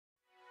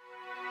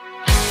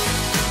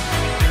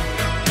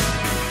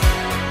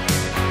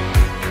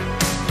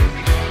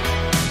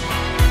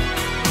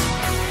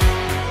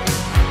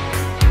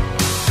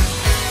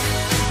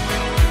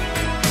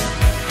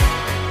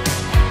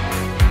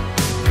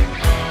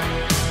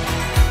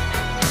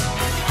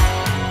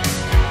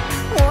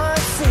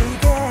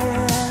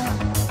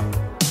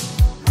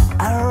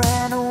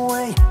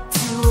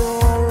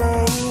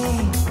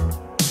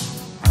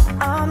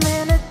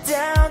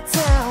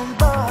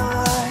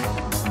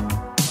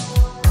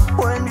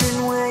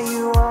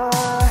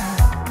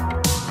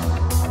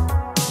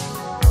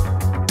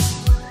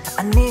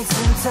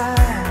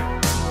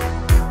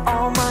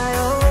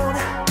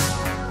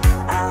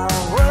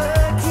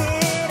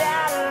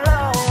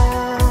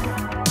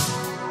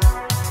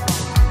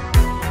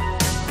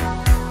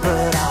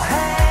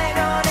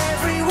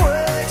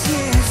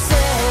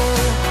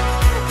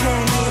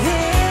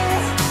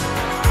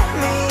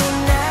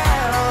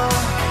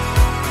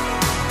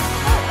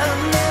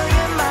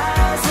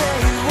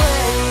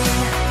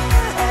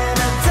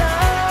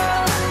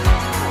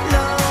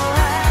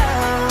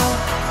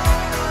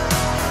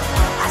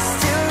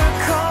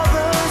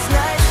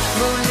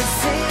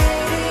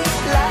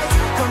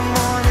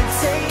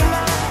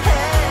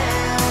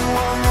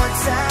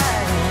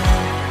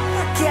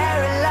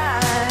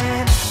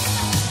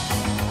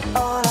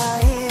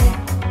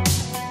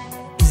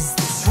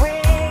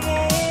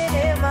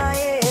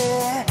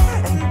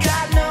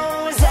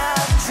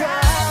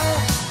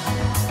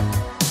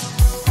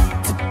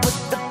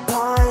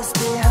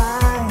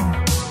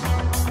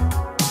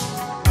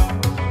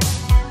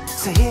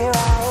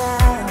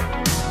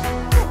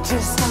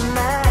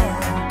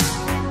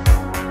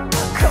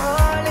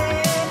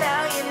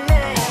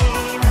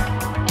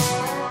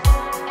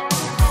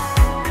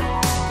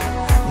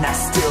I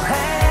still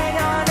hang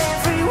on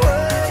every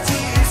word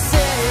you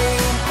say.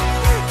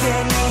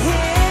 Can you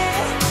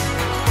hear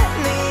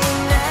me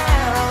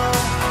now?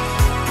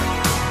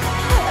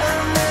 A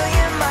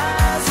million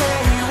miles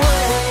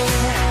away,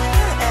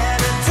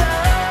 and I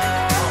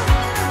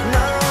don't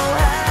know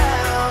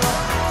how.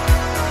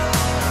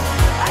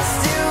 I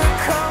still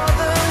recall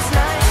those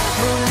nights,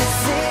 moonlit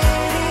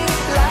city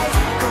lights.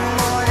 Come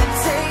on and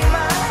take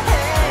my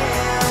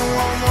hand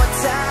one more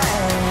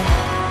time,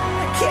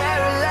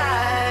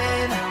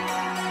 Caroline.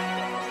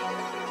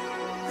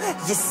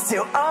 You're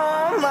still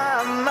on my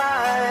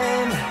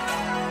mind.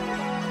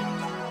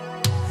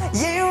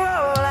 You're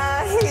all I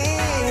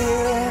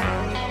hear,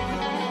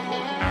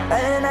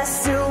 and I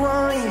still